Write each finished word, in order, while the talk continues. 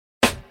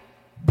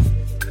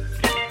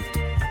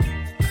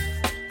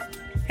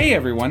Hey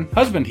everyone,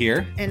 husband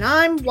here. And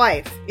I'm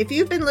wife. If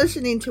you've been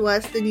listening to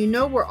us, then you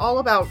know we're all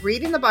about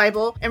reading the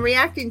Bible and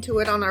reacting to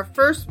it on our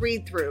first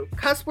read-through.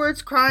 Cuss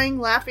words, crying,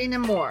 laughing,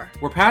 and more.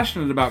 We're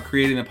passionate about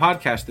creating a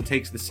podcast that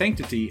takes the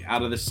sanctity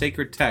out of the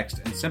sacred text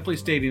and simply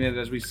stating it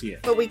as we see it.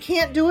 But we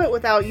can't do it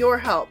without your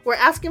help. We're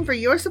asking for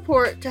your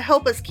support to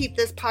help us keep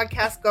this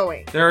podcast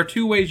going. There are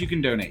two ways you can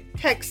donate.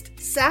 Text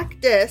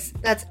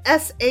SACDIS, that's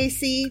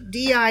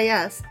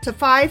SACDIS, to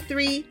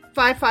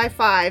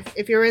 53555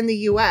 if you're in the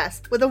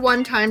U.S. with a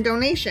one-time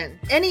donation.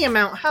 Any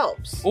amount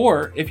helps.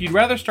 Or, if you'd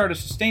rather start a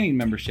sustaining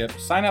membership,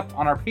 sign up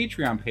on our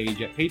Patreon page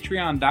at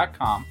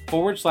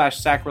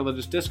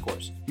patreon.com/sacrilegious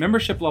discourse.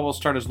 Membership levels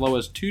start as low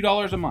as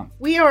 $2 a month.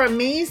 We are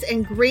amazed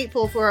and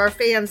grateful for our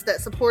fans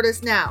that support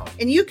us now,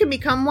 and you can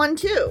become one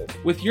too.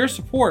 With your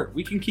support,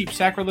 we can keep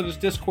Sacrilegious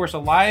Discourse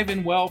alive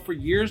and well for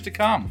years to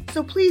come.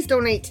 So please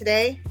donate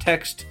today.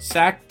 Text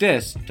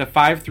SACDIS to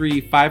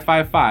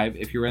 53555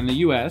 if you're in the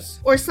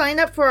U.S. Or sign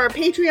up for our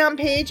Patreon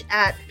page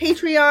at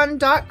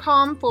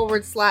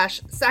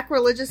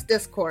patreon.com/sacrilegious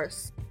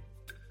discourse.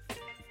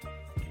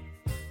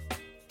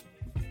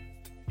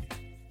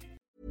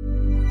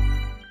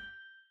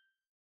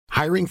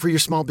 Hiring for your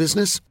small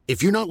business?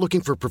 If you're not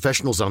looking for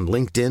professionals on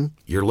LinkedIn,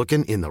 you're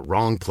looking in the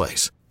wrong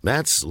place.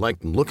 That's like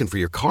looking for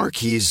your car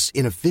keys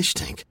in a fish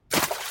tank.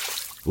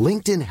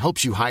 LinkedIn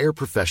helps you hire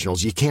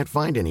professionals you can't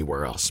find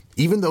anywhere else,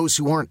 even those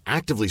who aren't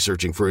actively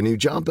searching for a new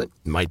job but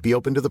might be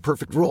open to the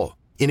perfect role.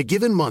 In a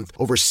given month,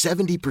 over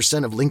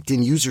 70% of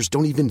LinkedIn users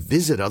don't even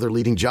visit other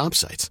leading job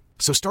sites.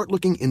 So start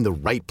looking in the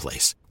right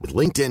place. With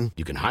LinkedIn,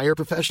 you can hire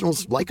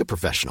professionals like a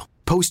professional.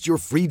 Post your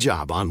free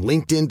job on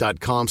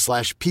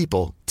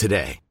linkedin.com/people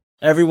today.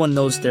 Everyone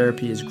knows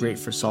therapy is great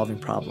for solving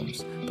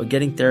problems, but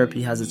getting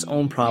therapy has its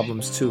own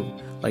problems too,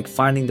 like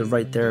finding the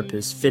right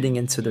therapist, fitting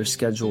into their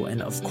schedule,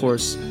 and of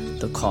course,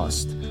 the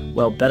cost.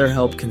 Well,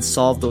 BetterHelp can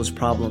solve those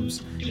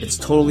problems. It's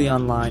totally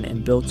online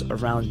and built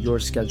around your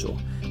schedule.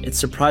 It's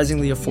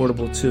surprisingly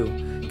affordable too.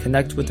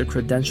 Connect with a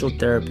credentialed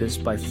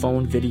therapist by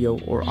phone, video,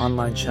 or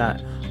online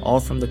chat, all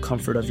from the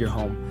comfort of your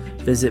home.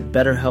 Visit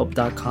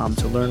BetterHelp.com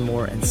to learn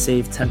more and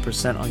save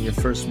 10% on your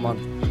first month.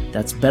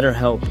 That's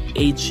BetterHelp,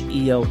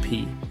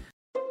 H-E-L-P.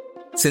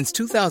 Since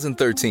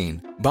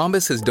 2013,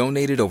 Bombas has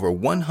donated over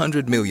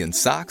 100 million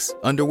socks,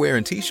 underwear,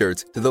 and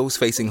T-shirts to those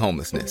facing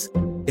homelessness.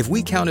 If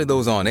we counted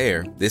those on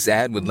air, this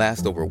ad would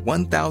last over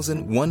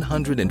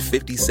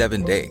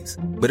 1,157 days.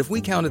 But if we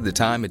counted the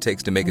time it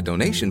takes to make a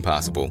donation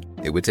possible,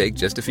 it would take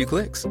just a few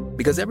clicks.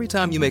 Because every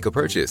time you make a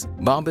purchase,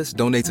 Bombas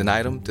donates an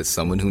item to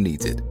someone who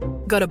needs it.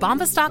 Go to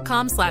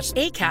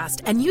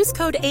bombas.com/ACAST and use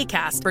code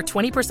ACAST for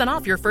 20%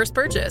 off your first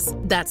purchase.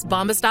 That's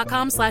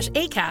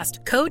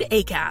bombas.com/ACAST, code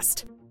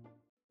ACAST.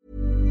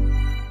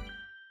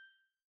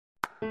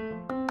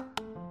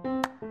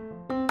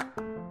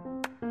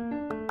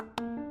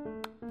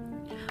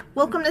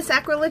 Welcome to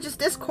Sacrilegious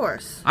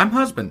Discourse. I'm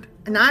husband.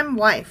 And I'm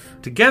wife.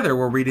 Together,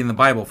 we're reading the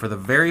Bible for the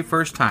very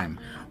first time.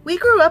 We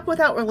grew up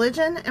without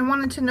religion and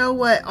wanted to know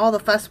what all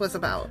the fuss was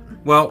about.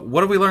 Well,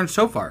 what have we learned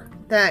so far?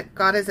 That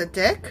God is a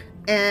dick,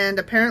 and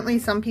apparently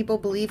some people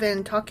believe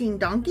in talking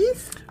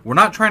donkeys. We're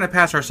not trying to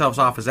pass ourselves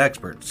off as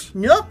experts.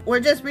 Nope,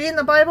 we're just reading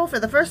the Bible for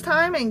the first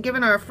time and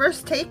giving our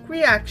first take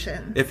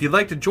reaction. If you'd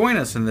like to join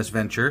us in this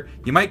venture,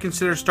 you might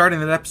consider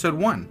starting at episode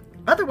 1.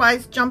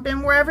 Otherwise, jump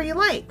in wherever you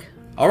like.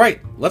 All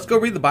right, let's go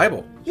read the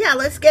Bible. Yeah,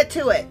 let's get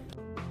to it.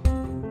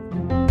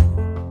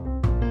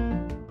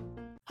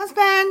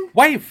 Husband!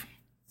 Wife!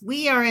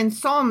 We are in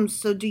Psalms,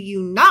 so do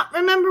you not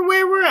remember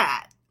where we're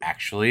at?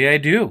 Actually, I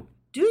do.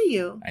 Do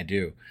you? I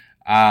do.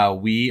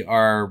 We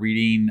are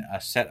reading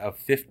a set of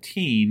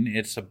 15.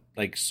 It's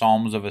like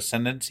Psalms of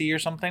Ascendancy or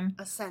something.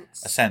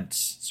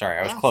 Ascents. Sorry,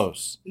 I was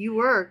close. You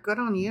were. Good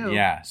on you.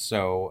 Yeah,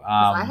 so...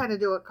 I had to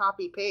do a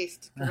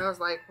copy-paste, because I was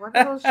like, what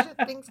are those shit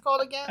things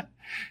called again?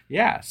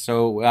 Yeah,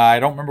 so I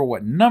don't remember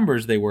what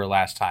numbers they were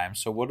last time.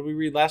 So what did we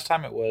read last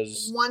time? It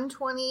was...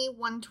 120,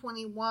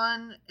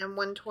 121, and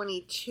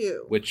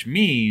 122. Which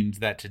means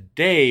that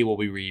today we'll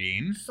be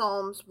reading...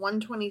 Psalms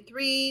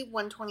 123,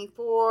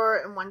 124,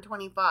 and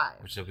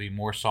 125. Which will be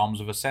more Psalms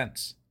of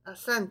Ascents.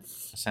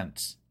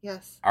 Ascents.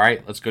 Yes. All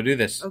right, let's go do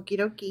this. Okie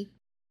dokie.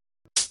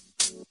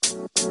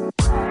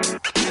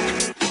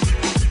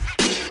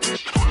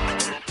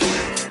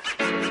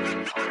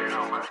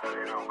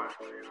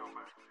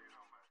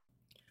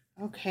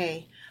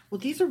 Okay. Well,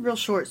 these are real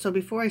short, so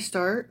before I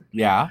start...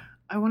 Yeah?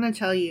 I want to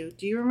tell you,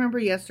 do you remember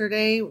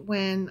yesterday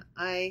when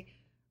I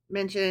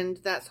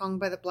mentioned that song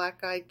by the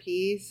Black Eyed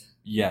Peas?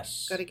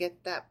 Yes. Gotta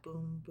get that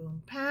boom,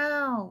 boom,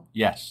 pow.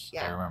 Yes,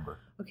 yeah. I remember.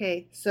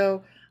 Okay,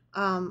 so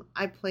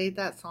I played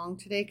that song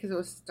today because it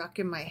was stuck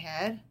in my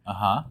head.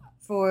 Uh-huh.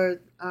 For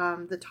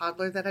the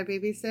toddler that I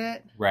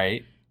babysit.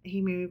 Right.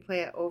 He made me play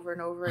it over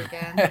and over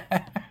again.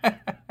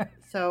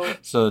 So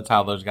the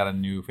toddler's got a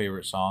new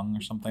favorite song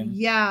or something?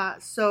 Yeah,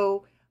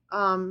 so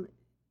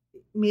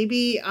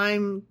maybe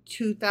I'm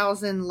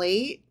 2000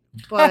 late,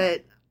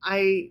 but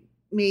I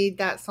made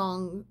that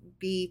song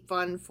be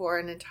fun for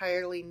an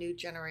entirely new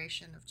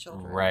generation of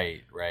children.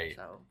 Right.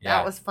 So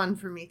that was fun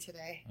for me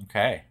today.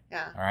 Okay.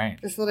 Yeah. All right.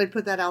 Just thought I'd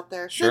put that out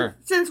there. Sure.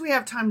 Since we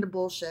have time to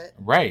bullshit.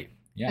 Right.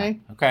 Yeah.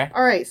 Okay.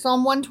 All right.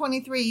 Psalm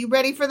 123. You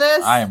ready for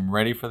this? I am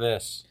ready for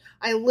this.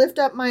 I lift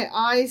up my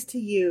eyes to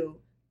you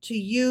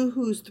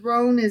whose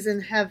throne is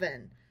in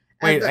heaven.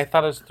 Wait, I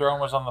thought his throne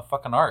was on the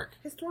fucking ark.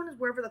 His throne is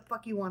wherever the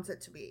fuck he wants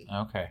it to be.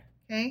 Okay.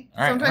 Okay?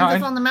 All right. Sometimes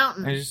it's on the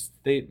mountain.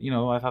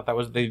 I thought that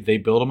was, they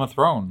built him a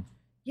throne.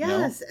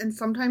 Yes, and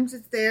sometimes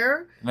it's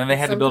there. And then they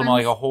had to build him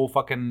like a whole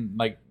fucking,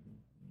 like,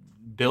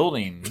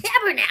 building.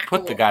 Tabernacle.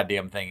 Put the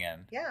goddamn thing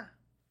in. Yeah.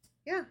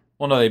 Yeah.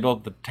 Well, no, they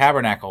built the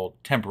tabernacle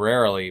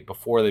temporarily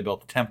before they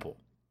built the temple.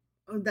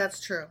 Oh, that's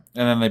true.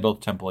 And then they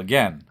built the temple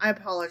again. I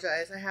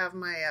apologize. I have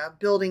my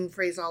building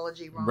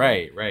phraseology wrong.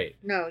 Right.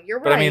 No, you're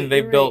right. But I mean,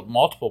 they built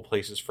multiple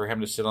places for him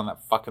to sit on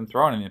that fucking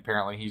throne, and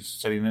apparently he's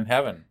sitting in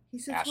heaven. He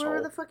sits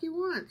wherever the fuck he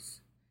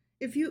wants.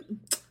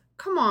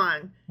 Come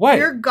on. What?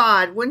 You're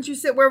God. Wouldn't you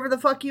sit wherever the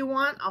fuck you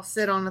want? I'll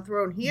sit on a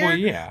throne here. Well,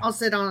 yeah. I'll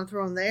sit on a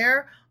throne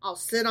there. I'll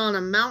sit on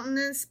a mountain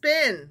and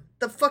spin.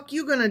 The fuck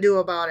you gonna do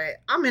about it?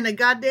 I'm in a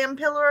goddamn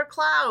pillar of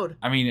cloud.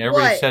 I mean,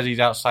 everybody says he's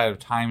outside of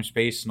time,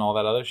 space, and all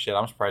that other shit.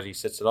 I'm surprised he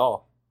sits at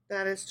all.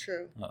 That is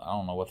true. I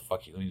don't know what the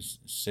fuck he's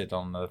sit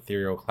on the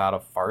ethereal cloud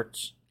of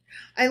farts.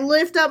 I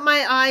lift up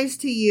my eyes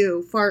to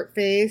you, fart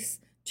face,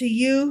 to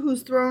you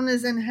whose throne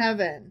is in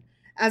heaven.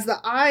 As the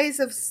eyes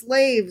of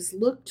slaves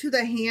look to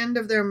the hand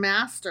of their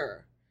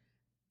master.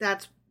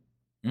 That's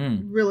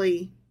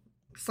really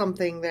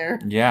something there.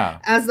 Yeah.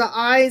 As the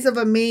eyes of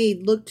a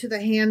maid look to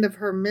the hand of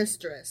her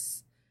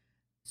mistress,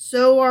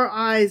 so our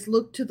eyes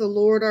look to the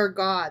Lord our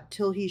God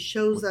till he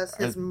shows us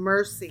his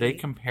mercy. Are they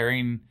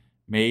comparing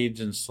maids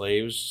and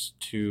slaves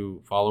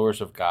to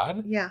followers of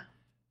God? Yeah.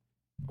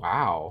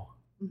 Wow.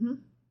 Mm-hmm.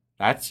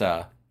 That's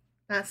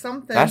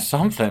something. That's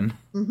something.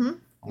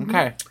 Mm-hmm.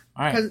 Okay.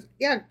 All right.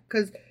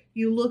 Because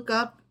you look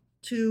up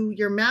to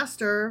your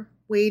master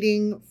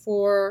waiting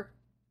for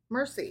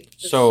mercy.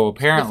 So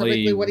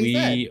apparently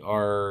we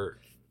are...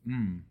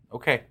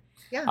 okay.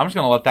 Yeah. I'm just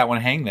going to let that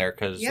one hang there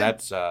because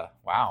that's...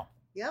 wow.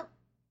 Yep.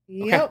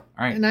 Okay. Yep.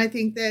 All right. And I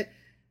think that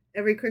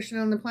every Christian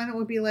on the planet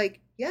would be like,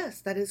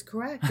 yes, that is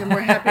correct. And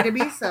we're happy to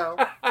be so.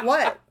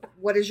 What?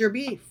 What is your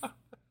beef?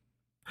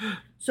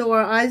 So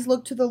our eyes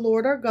look to the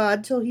Lord our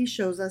God till he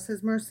shows us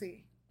his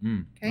mercy.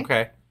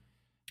 Okay.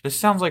 This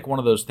sounds like one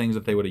of those things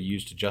that they would have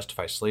used to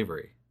justify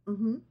slavery.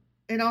 Mm-hmm.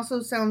 It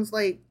also sounds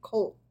like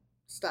cult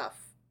stuff.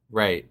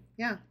 Right.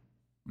 Yeah.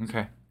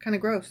 Okay. Kind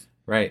of gross.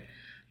 Right.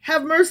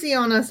 Have mercy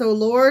on us, O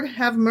Lord.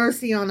 Have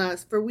mercy on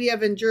us, for we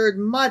have endured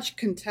much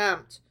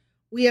contempt.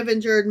 We have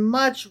endured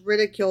much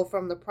ridicule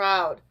from the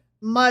proud,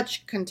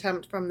 much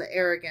contempt from the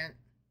arrogant.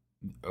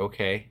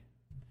 Okay.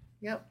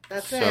 Yep,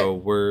 that's it. So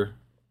we're...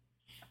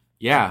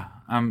 Yeah.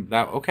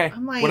 Okay.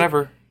 I'm like,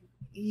 whatever.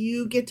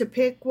 You get to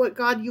pick what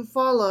God you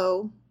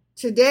follow,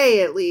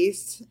 today at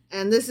least,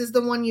 and this is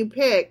the one you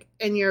pick,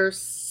 and you're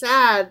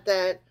sad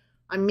that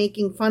I'm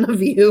making fun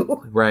of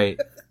you. Right.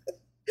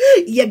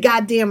 You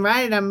goddamn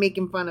right I'm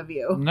making fun of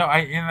you. No,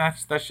 and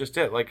that's just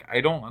it. Like,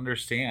 I don't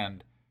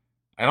understand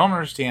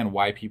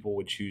why people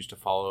would choose to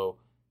follow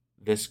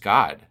this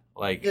God.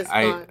 Like,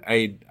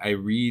 I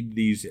read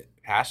these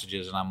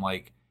passages and I'm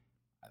like,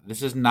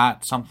 this is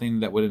not something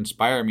that would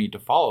inspire me to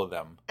follow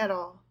them at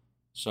all.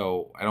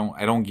 So I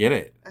don't get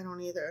it. I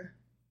don't either.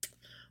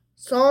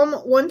 Psalm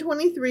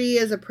 123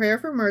 is a prayer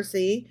for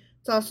mercy.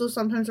 It's also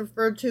sometimes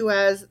referred to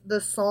as the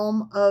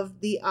Psalm of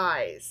the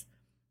Eyes.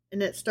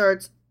 And it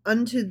starts,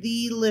 unto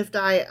thee lift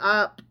I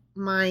up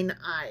mine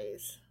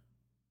eyes.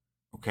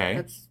 Okay.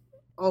 That's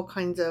all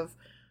kinds of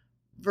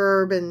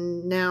verb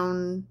and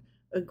noun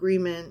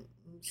agreement,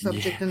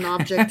 subject and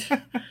object.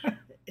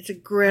 It's a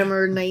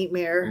grammar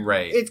nightmare.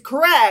 Right. It's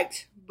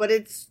correct, but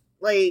it's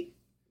like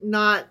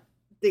not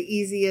the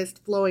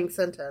easiest flowing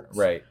sentence.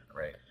 Right.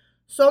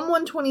 Psalm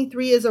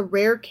 123 is a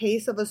rare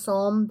case of a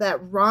psalm that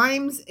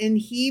rhymes in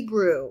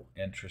Hebrew.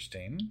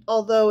 Interesting.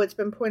 Although it's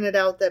been pointed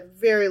out that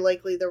very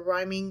likely the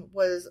rhyming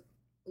was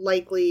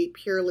likely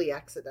purely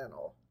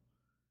accidental.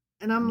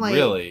 And I'm like,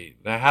 really?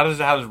 How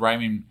does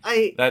rhyming?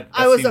 I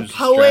was a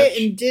poet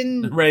and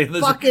didn't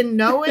fucking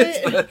know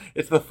it.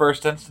 It's the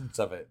first instance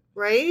of it,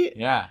 right?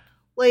 Yeah.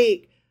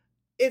 Like,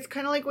 it's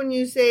kind of like when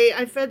you say,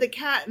 I fed the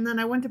cat and then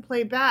I went to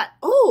play bat.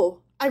 Oh,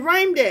 I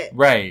rhymed it.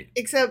 Right.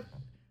 Except,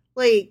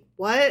 like,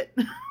 what?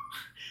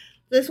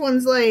 This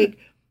one's like,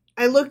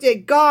 I looked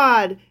at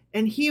God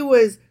and he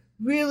was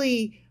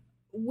really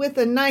with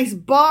a nice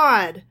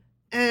bod.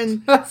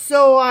 And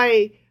so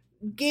I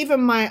gave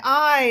him my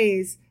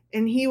eyes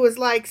and he was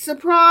like,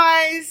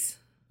 surprise.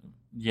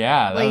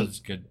 Yeah, that was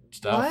good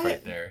stuff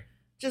right there.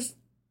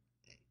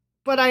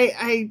 But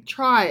I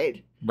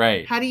tried.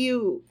 Right. How do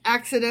you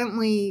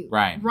accidentally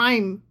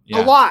rhyme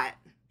a lot?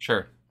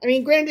 Sure. I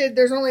mean, granted,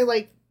 there's only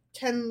like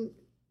 5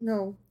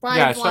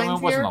 lines so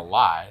it wasn't a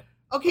lot.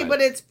 Okay,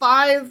 but it's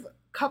 5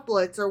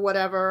 couplets or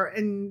whatever,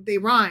 and they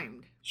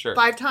rhymed. Sure.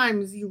 5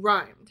 times you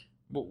rhymed.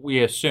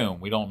 We assume.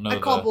 We don't know. I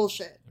call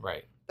bullshit.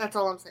 Right. That's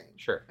all I'm saying.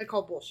 Sure. I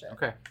call bullshit.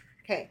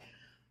 Okay.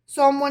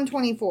 Psalm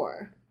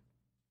 124.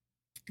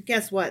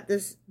 Guess what?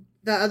 The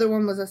other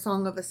one was a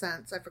song of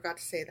ascents. I forgot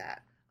to say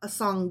that. A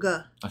song.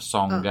 A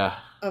song.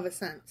 Of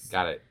ascents.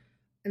 Got it.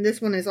 And this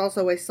one is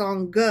also a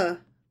song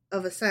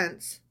of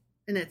ascents,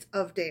 and it's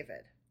of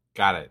David.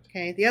 Got it.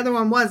 Okay, the other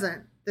one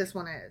wasn't. This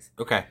one is.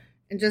 Okay.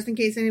 And just in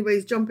case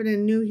anybody's jumping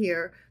in new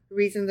here, the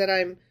reason that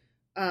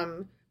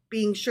I'm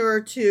being sure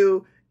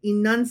to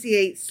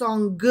enunciate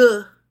song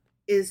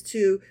is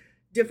to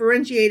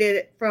differentiate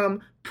it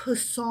from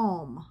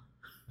psalm.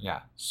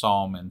 Yeah,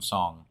 psalm and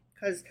song.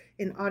 Because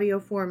in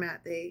audio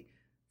format, they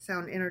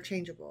sound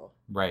interchangeable.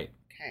 Right.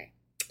 Okay.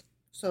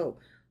 So,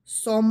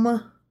 Psalm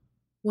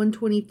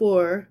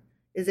 124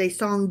 is a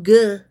song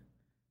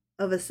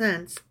of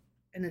ascents,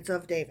 and it's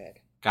of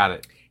David. Got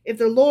it. If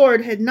the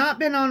Lord had not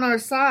been on our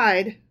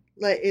side,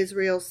 let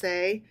Israel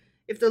say,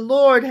 if the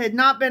Lord had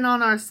not been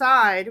on our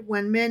side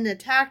when men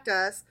attacked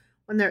us,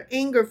 when their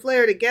anger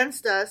flared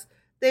against us,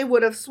 they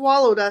would have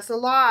swallowed us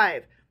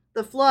alive.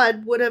 The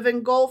flood would have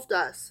engulfed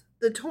us.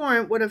 The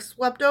torrent would have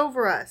swept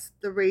over us.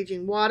 The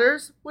raging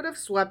waters would have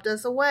swept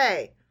us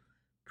away.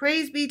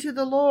 Praise be to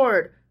the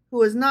Lord,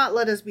 who has not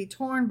let us be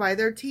torn by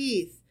their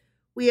teeth.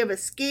 We have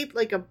escaped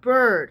like a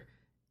bird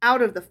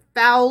out of the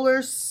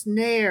fowler's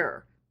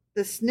snare.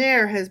 The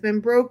snare has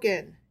been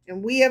broken,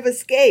 and we have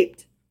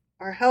escaped.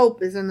 Our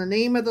help is in the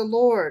name of the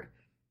Lord,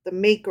 the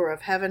maker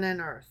of heaven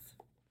and earth.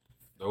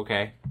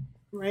 Okay.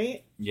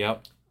 Right?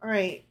 Yep. All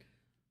right.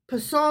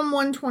 Psalm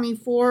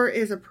 124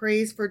 is a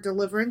praise for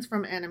deliverance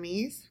from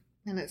enemies.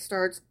 And it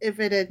starts, if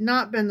it had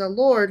not been the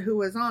Lord who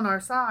was on our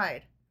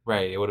side.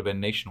 Right. It would have been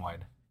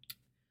nationwide.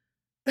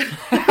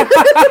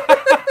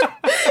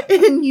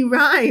 And you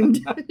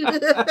rhymed.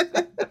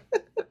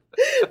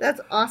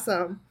 That's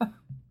awesome.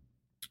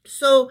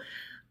 So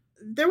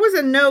there was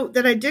a note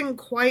that I didn't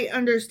quite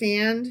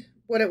understand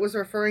what it was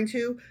referring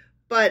to,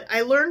 but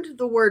I learned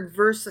the word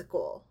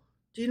versicle.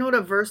 Do you know what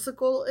a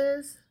versicle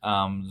is?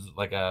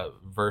 Like a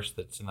verse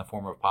that's in the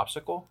form of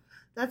popsicle?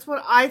 That's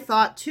what I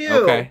thought too.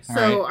 Okay. So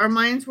right. Our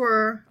minds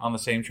were on the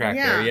same track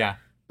there, yeah.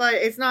 But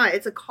it's not.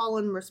 It's a call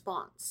and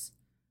response.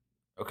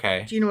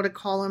 Okay. Do you know what a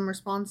call and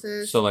response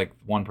is? So like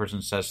one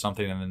person says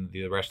something and then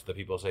the rest of the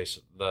people say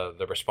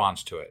the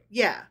response to it.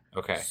 Yeah.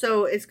 Okay.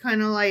 So it's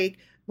kind of like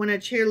when a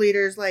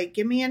cheerleader's like,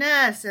 give me an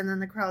S, and then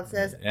the crowd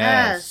says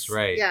S.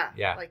 Right.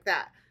 Yeah. Like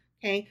that.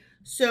 Okay.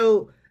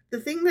 So the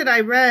thing that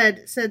I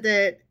read said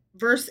that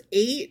verse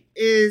 8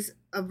 is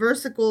a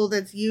versicle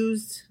that's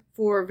used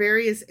for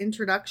various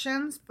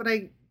introductions, but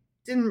I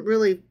didn't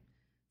really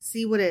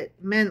see what it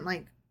meant,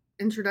 like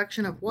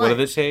introduction of what. What did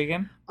it say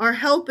again? Our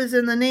help is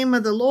in the name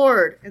of the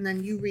Lord. And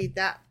then you read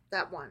that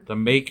one. The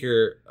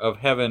maker of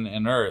heaven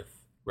and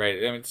earth. Right.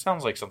 I mean, it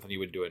sounds like something you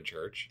would do in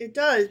church. It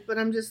does, but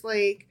I'm just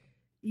like,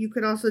 you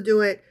could also do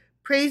it,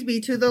 praise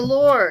be to the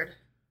Lord.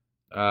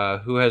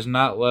 Who has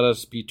not let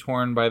us be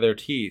torn by their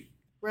teeth.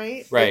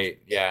 Right? Right,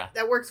 yeah.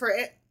 That works for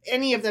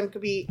any of them.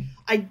 Could be,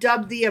 I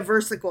dubbed thee a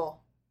versicle.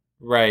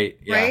 Right,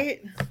 yeah.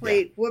 Right?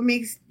 Like, what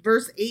makes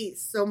verse 8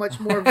 so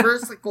much more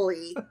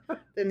versicle-y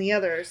than the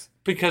others?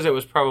 Because it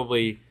was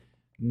probably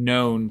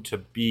known to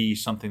be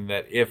something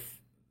that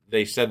if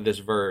they said this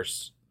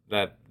verse,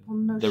 that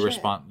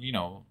response,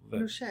 no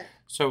shit.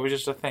 So it was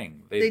just a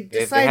thing. They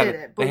decided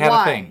it, but they had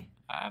why? a thing.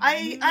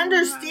 I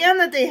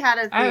understand that they had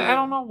a thing. I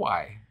don't know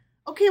why.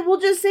 Okay,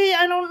 we'll just say,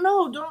 I don't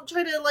know. Don't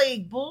try to,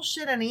 like,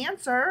 bullshit an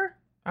answer.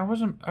 I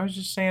was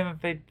just saying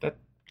that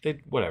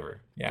they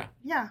whatever. Yeah.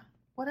 Yeah,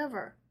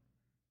 whatever.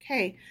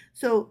 Okay,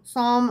 so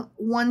Psalm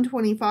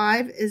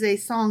 125 is a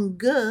song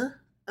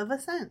of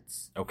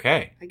ascents.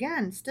 Okay.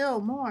 Again,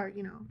 still more,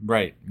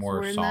 Right,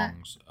 more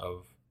songs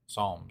of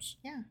psalms.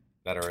 Yeah.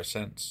 That are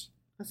ascents.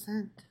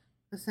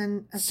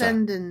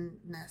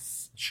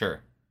 Ascendedness.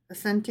 Sure.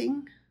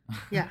 Ascenting?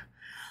 Yeah.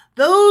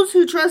 Those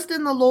who trust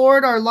in the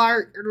Lord are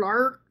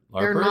LARPers?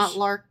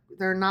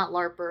 They're not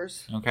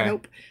LARPers. Okay.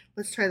 Nope.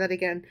 Let's try that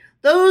again.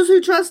 Those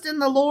who trust in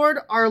the Lord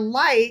are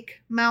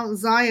like Mount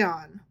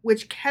Zion,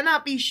 which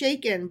cannot be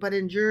shaken but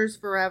endures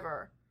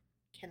forever.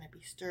 Can it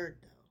be stirred,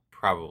 though?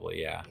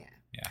 Probably, yeah.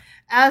 Yeah.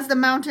 As the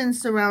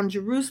mountains surround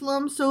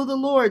Jerusalem, so the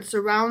Lord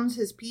surrounds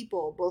his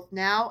people, both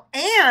now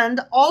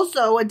and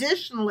also,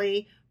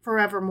 additionally,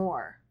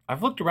 forevermore.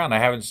 I've looked around. I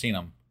haven't seen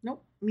them.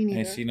 Nope, me neither.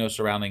 I see no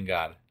surrounding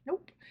God.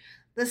 Nope.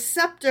 The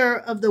scepter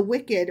of the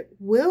wicked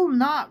will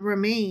not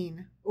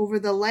remain over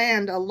the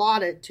land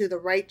allotted to the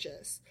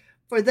righteous,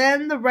 for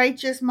then the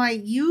righteous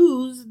might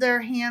use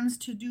their hands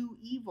to do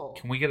evil.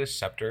 Can we get a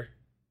scepter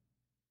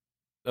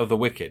of the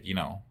wicked,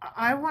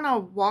 I want a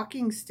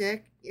walking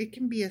stick. It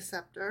can be a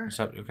scepter.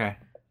 Okay.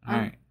 All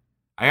right.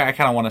 I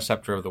kind of want a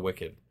scepter of the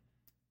wicked.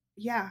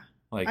 Yeah.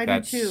 Like I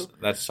do too.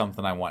 That's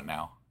something I want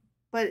now.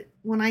 But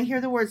when I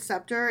hear the word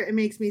scepter, it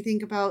makes me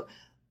think about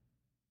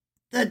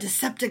the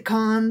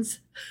Decepticons.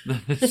 The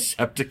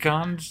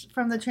Decepticons?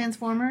 From the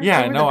Transformers?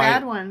 Yeah, they were no, the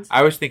bad ones.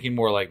 I was thinking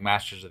more like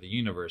Masters of the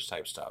Universe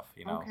type stuff,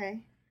 Okay.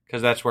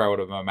 Because that's where I would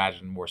have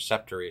imagined more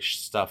scepter-ish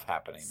stuff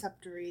happening.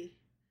 Sceptery.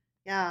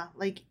 Yeah,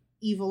 like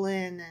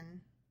Evelyn and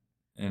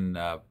And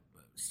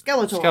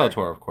Skeletor.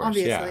 Skeletor, of course.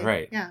 Obviously. Yeah,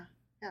 right. Yeah.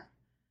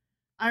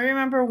 I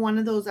remember one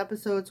of those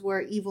episodes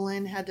where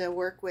Evelyn had to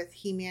work with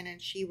He-Man and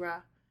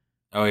She-Ra.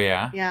 Oh,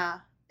 yeah?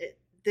 Yeah.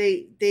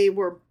 They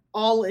were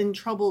all in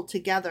trouble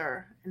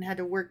together and had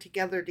to work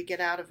together to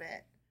get out of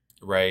it.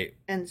 Right.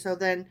 And so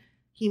then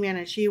He-Man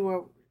and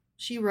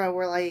She-Ra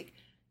were like,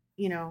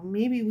 you know,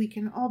 maybe we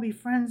can all be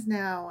friends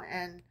now.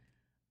 And,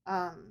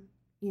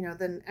 you know,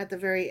 then at the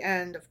very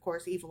end, of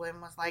course,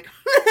 Evelyn was like,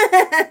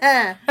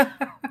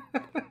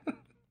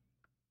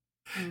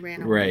 and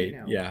ran away,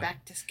 you know,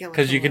 back to Skeletor.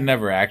 Because you can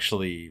never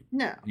actually,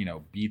 no, you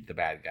know, beat the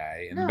bad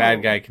guy. And the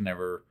bad guy can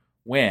never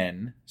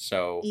win,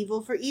 so...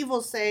 Evil for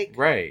evil's sake.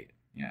 Right,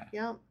 yeah.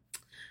 Yep.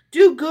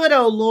 Do good,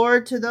 O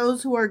Lord, to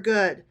those who are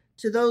good,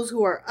 to those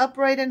who are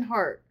upright in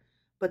heart.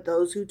 But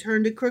those who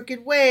turn to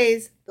crooked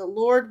ways, the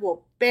Lord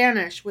will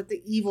banish with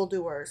the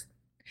evildoers.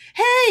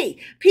 Hey,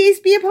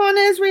 peace be upon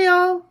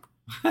Israel.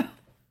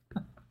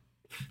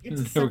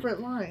 It's a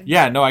separate line.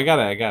 Yeah, no, I got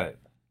it.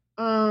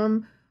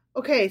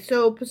 Okay,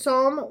 so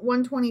Psalm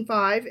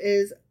 125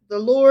 is, the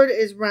Lord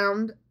is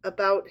round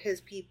about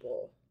his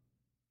people.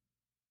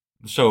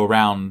 So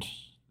around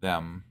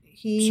them,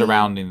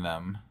 surrounding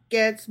them.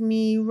 Gets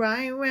me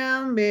right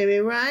round, baby,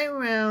 right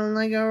round,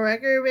 like a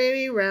record,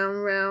 baby,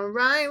 round, round,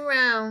 right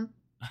round.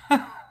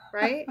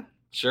 Right?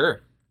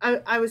 Sure.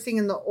 I was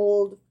singing the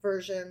old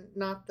version,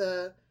 not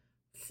the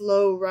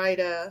Flo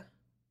Rida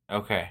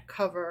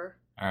cover.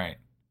 All right.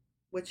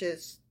 Which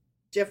is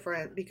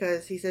different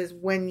because he says,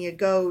 when you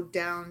go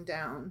down,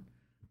 down.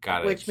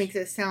 Got it. Which makes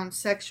it sound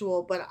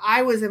sexual, but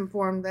I was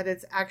informed that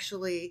it's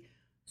actually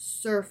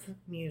surf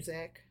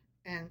music.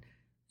 And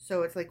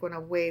so it's like when a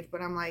wave,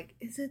 but I'm like,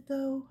 is it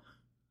though?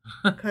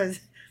 Because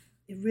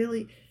it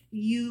really,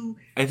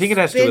 I think it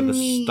has to do with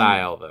the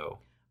style though.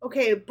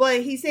 Okay,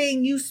 but he's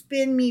saying you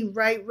spin me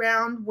right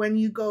round when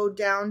you go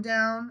down,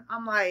 down.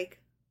 I'm like,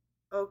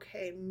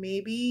 okay,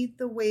 maybe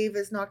the wave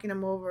is knocking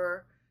him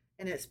over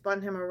and it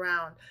spun him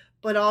around.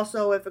 But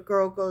also, if a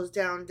girl goes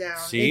down, down,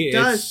 it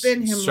does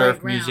spin him surf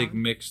right round. music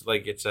mixed,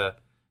 like it's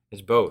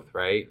both,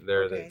 right?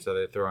 So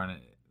they're throwing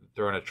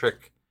a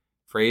trick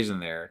phrase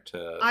in there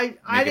to make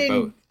it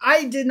both.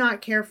 I did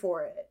not care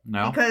for it.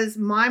 No, because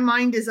my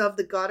mind is of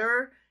the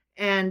gutter,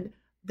 and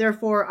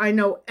therefore I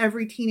know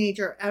every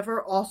teenager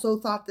ever also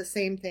thought the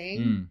same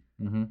thing,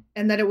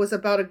 and that it was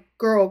about a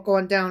girl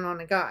going down on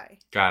a guy.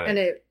 Got it. And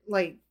it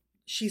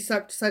she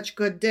sucked such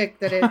good dick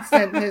that it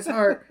sent his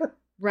heart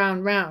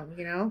round, round,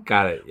 you know?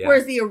 Got it, yeah.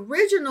 Whereas the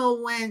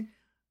original went,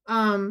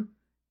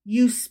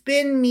 you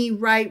spin me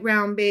right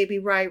round, baby,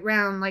 right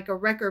round, like a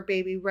record,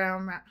 baby,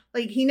 round, round.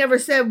 Like, he never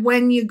said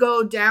when you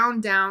go down,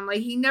 down.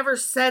 Like, he never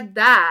said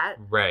that.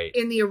 Right.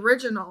 In the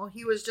original.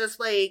 He was just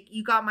like,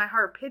 you got my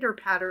heart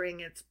pitter-pattering.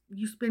 It's,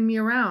 you spin me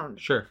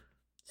around. Sure.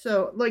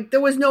 So, like,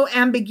 there was no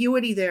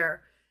ambiguity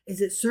there.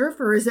 Is it surf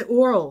or is it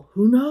oral?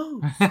 Who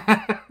knows?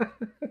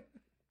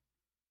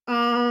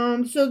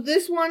 So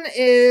this one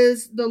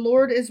is, the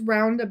Lord is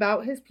round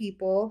about his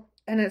people,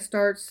 and it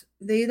starts,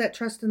 they that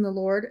trust in the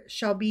Lord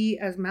shall be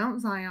as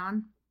Mount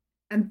Zion,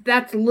 and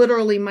that's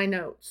literally my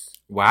notes.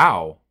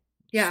 Wow.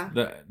 Yeah.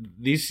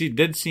 These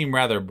did seem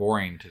rather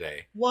boring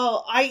today.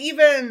 Well, I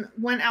even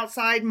went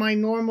outside my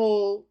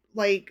normal,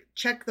 like,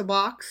 check the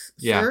box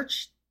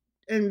search,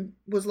 and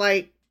was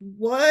like,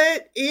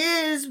 what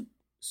is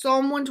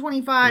Psalm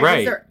 125? Right.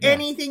 Is there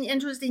anything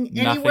interesting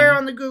anywhere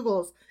on the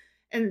Googles?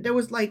 And there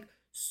was, like,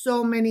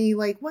 so many,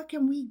 like, what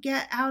can we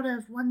get out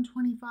of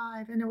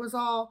 125? And it was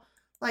all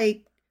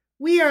like,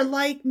 we are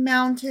like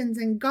mountains,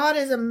 and God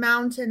is a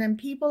mountain, and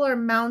people are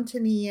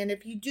mountainy, and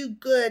if you do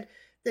good,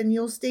 then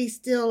you'll stay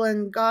still,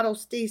 and God will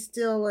stay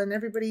still, and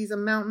everybody's a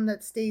mountain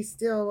that stays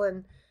still,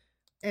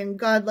 and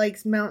God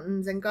likes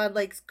mountains, and God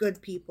likes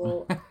good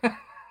people.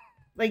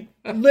 Like,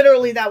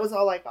 literally, that was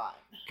all I got.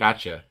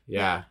 Gotcha.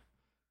 Yeah.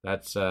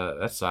 That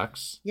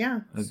sucks.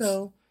 Yeah.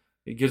 So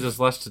it gives us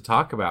less to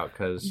talk about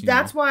because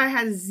that's why I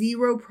had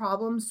zero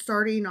problems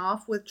starting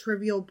off with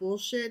trivial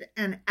bullshit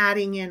and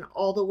adding in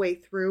all the way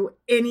through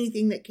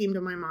anything that came to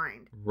my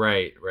mind.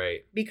 Right,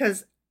 right.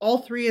 Because all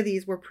three of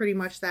these were pretty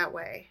much that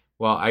way.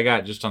 Well, I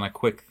got just on a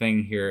quick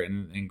thing here,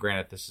 and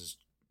granted, this is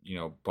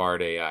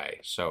Bard AI,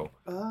 so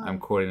I'm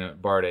quoting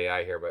Bard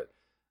AI here, but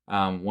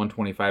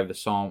 125, the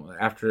psalm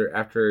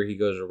after he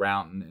goes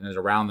around and is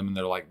around them, and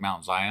they're like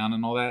Mount Zion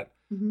and all that.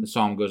 The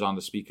psalm goes on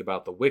to speak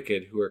about the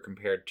wicked who are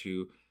compared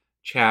to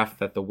chaff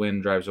that the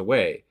wind drives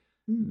away.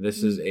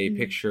 This is a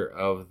picture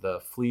of the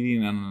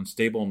fleeting and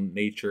unstable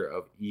nature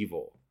of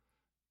evil.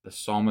 The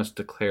psalmist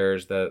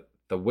declares that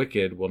the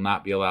wicked will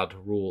not be allowed to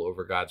rule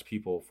over God's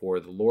people, for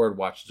the Lord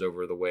watches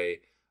over the way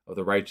of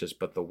the righteous,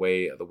 but the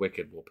way of the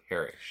wicked will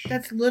perish.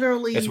 That's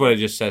what it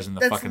just says in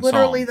the fucking psalm. That's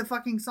literally the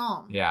fucking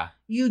psalm. Yeah.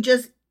 You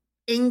just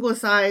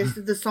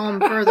anglicized the psalm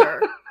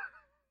further.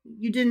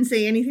 You didn't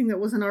say anything that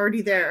wasn't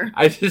already there.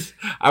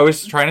 I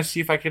was trying to see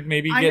if I could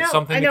maybe get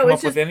something to come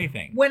up with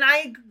anything. When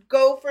I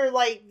go for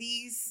like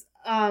these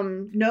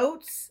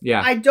notes,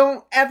 yeah. I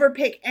don't ever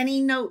pick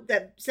any note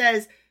that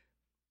says,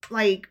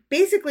 like,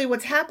 basically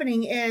what's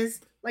happening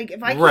is, like,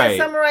 if I can't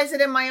summarize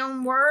it in my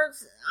own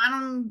words,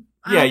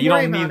 Yeah, you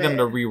don't need them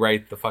to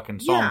rewrite the fucking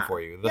psalm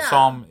for you. The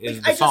psalm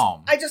is the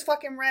psalm. I just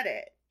fucking read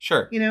it.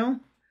 Sure. You know?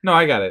 No,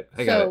 I got it.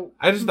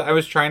 I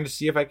was trying to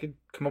see if I could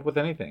come up with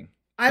anything.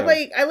 So.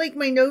 I like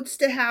my notes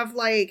to have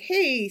like,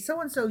 hey,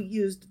 so and so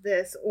used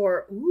this,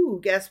 or ooh,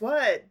 guess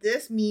what?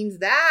 This means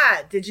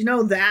that. Did you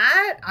know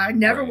that? I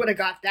never would have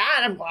got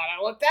that. I'm glad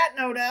I looked that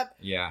note up.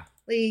 Yeah.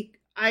 Like,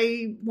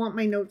 I want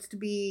my notes to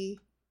be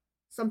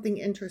something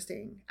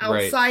interesting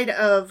outside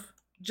of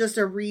just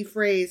a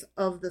rephrase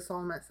of the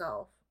psalm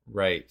itself.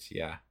 Right.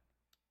 Yeah.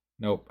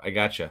 Nope. I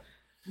gotcha.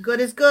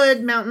 Good is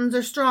good. Mountains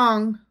are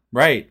strong.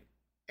 Right.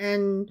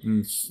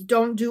 And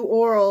don't do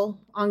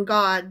oral on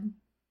God.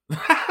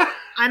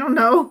 I don't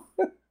know.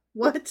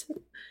 What?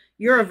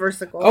 You're a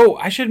versicle. Oh,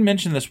 I should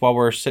mention this while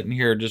we're sitting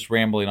here just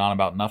rambling on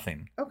about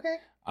nothing. Okay.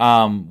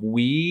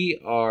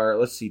 We are,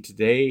 let's see,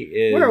 today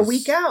is... We're a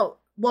week out.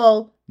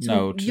 Well,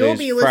 no, you'll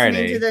be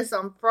listening to this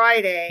on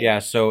Friday. Yeah,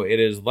 so it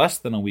is less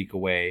than a week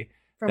away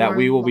that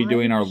we will be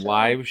doing our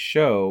live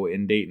show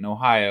in Dayton,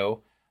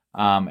 Ohio,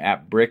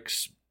 at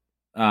Bricks.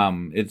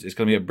 It's going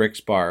to be at Bricks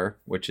Bar,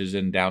 which is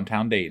in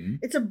downtown Dayton.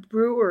 It's a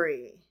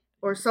brewery.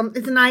 It's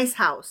an ice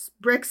house.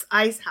 Bricks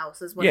Ice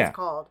House is what it's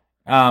called.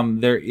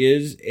 There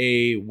is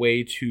a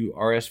way to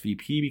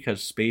RSVP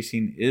because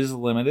spacing is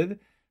limited.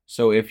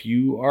 So if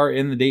you are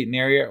in the Dayton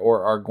area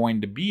or are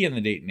going to be in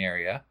the Dayton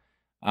area,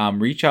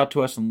 reach out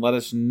to us and let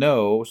us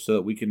know so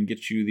that we can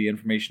get you the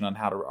information on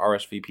how to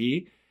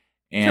RSVP.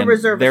 And to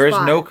reserve there a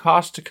spot. Is no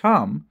cost to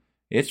come.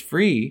 It's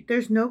free.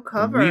 There's no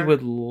cover. We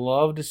would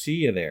love to see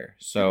you there.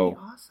 So,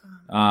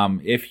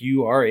 awesome. If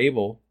you are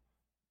able,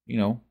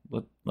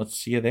 let's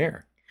see you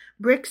there.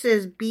 Bricks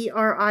is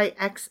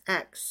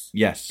BRIXX.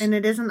 Yes. And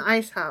it is an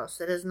ice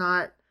house. It is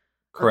not...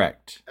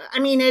 Correct.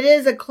 It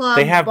is a club.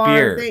 They have bar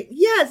beer. thing.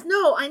 Yes,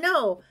 no, I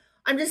know.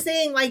 I'm just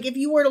saying, like, if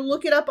you were to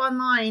look it up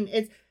online,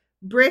 it's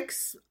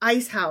Bricks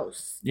Ice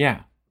House.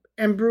 Yeah.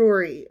 And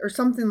Brewery or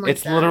something like that.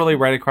 It's literally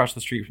right across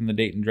the street from the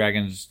Dayton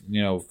Dragons,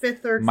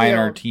 Fifth Third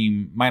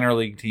minor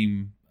league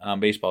team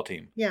baseball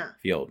team. Yeah.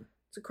 Field.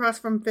 It's across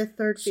from Fifth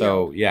Third Field.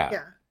 So,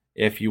 yeah.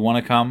 If you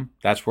want to come,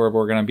 that's where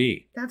we're going to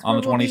be. That's on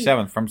the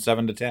 27th from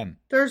 7 to 10.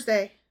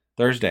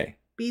 Thursday.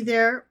 Be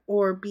there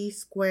or be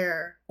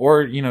square.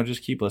 Or,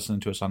 just keep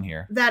listening to us on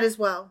here. That as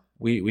well.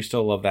 We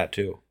still love that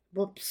too.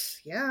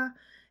 Whoops. Yeah.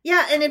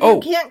 Yeah, and if you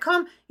can't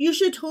come, you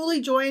should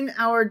totally join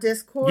our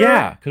Discord.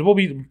 Yeah, because we'll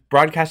be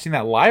broadcasting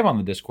that live on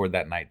the Discord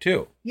that night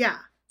too. Yeah.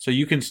 So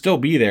you can still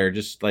be there,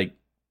 just like,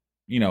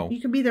 You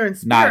can be there in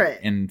spirit. Not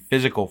in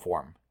physical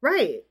form.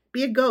 Right.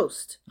 Be a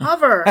ghost.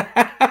 Hover.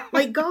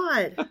 Like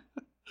God.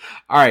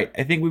 All right.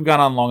 I think we've gone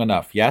on long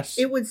enough. Yes?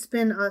 It would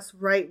spin us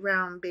right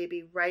round,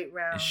 baby. Right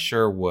round. It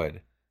sure would.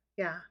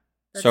 Yeah.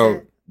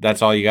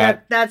 That's all you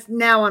got? That's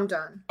now I'm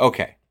done.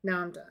 Okay.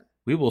 Now I'm done.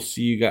 We will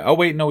see you guys. Oh,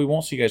 wait. No, we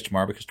won't see you guys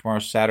tomorrow because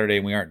tomorrow's Saturday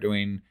and we aren't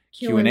doing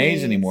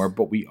Q&As anymore.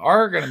 But we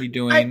are going to be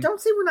doing... I don't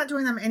say we're not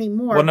doing them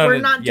anymore. Well, we're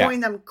not doing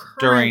them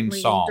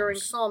currently during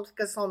Psalms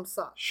because Psalms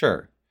suck.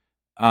 Sure.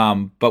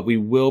 But we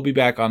will be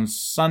back on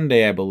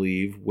Sunday, I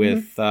believe,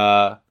 with...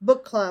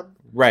 Book Club.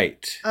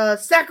 Right.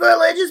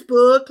 Sacrilegious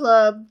Book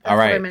Club. That's all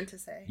right. What I meant to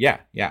say. Yeah.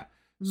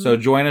 Mm-hmm. So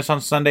join us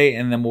on Sunday,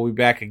 and then we'll be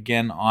back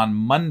again on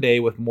Monday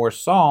with more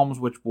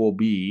Psalms, which will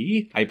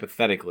be,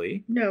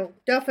 hypothetically... No,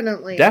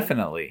 definitely.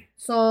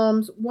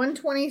 Psalms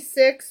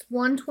 126,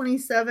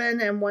 127,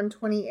 and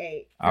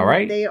 128. All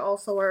right. They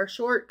also are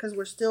short because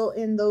we're still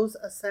in those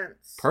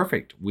ascents.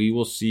 Perfect. We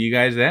will see you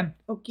guys then.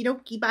 Okie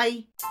dokie.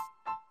 Bye.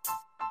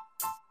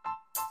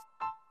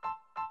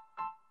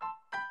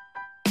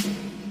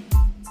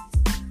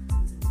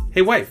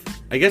 Hey, wife,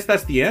 I guess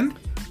that's the end?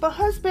 But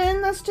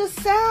husband, that's just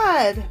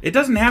sad. It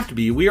doesn't have to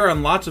be. We are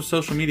on lots of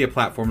social media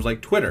platforms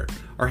like Twitter.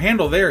 Our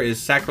handle there is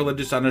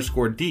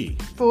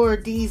sacrilegious_D. For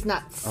D's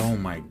nuts. Oh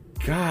my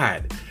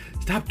God.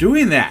 Stop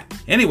doing that.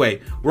 Anyway,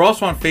 we're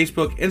also on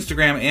Facebook,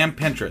 Instagram, and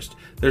Pinterest.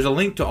 There's a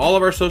link to all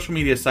of our social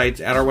media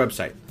sites at our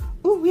website.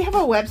 Ooh, we have a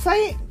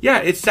website? Yeah,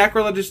 it's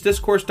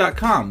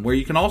sacrilegiousdiscourse.com, where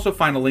you can also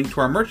find a link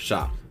to our merch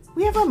shop.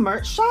 We have a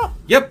merch shop?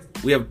 Yep.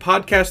 We have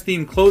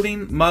podcast-themed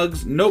clothing,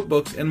 mugs,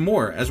 notebooks, and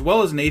more, as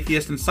well as an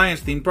atheist and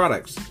science-themed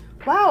products.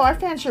 Wow, our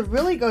fans should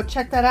really go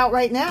check that out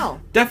right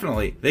now.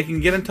 Definitely. They can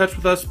get in touch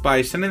with us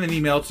by sending an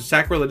email to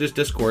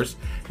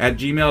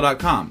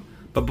sacrilegiousdiscourse@gmail.com.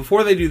 But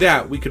before they do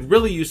that, we could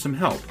really use some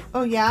help.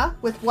 Oh yeah?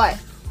 With what?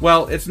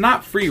 Well, it's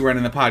not free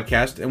running the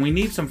podcast, and we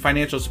need some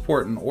financial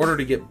support in order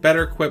to get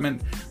better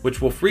equipment,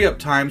 which will free up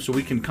time so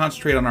we can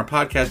concentrate on our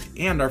podcast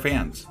and our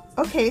fans.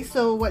 Okay,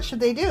 so what should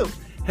they do?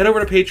 Head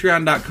over to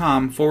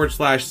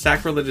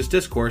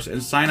patreon.com/sacrilegiousdiscourse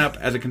and sign up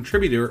as a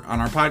contributor on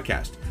our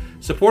podcast.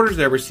 Supporters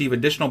there receive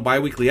additional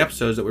bi-weekly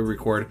episodes that we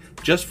record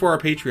just for our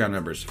Patreon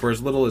members for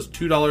as little as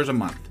 $2 a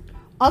month.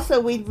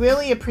 Also, we'd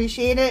really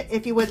appreciate it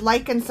if you would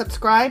like and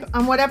subscribe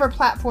on whatever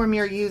platform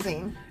you're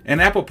using.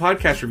 And Apple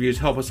Podcast reviews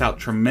help us out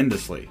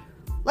tremendously.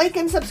 Like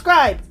and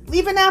subscribe.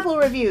 Leave an Apple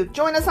review.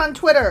 Join us on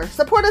Twitter.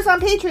 Support us on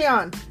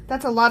Patreon.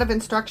 That's a lot of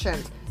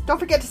instructions. Don't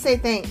forget to say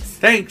thanks.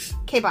 Thanks.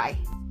 Okay, bye.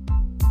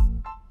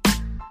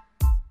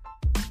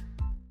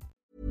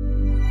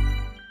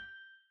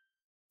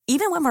 Even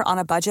Even when we're on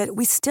a budget,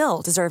 we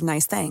still deserve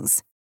nice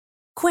things.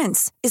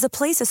 Quince is a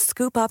place to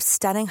scoop up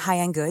stunning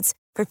high-end goods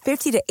for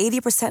 50 to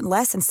 80%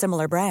 less than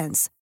similar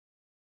brands.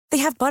 They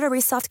have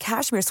buttery soft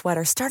cashmere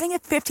sweaters starting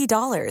at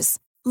 $50,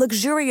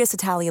 luxurious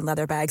Italian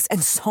leather bags,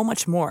 and so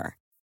much more.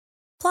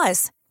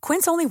 Plus,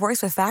 Quince only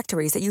works with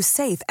factories that use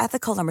safe,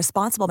 ethical, and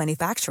responsible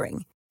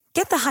manufacturing.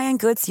 Get the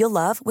high-end goods you'll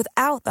love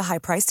without the high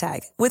price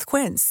tag with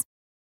Quince.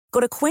 Go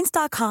to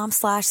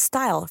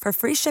quince.com/style for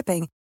free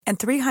shipping and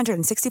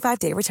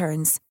 365-day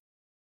returns.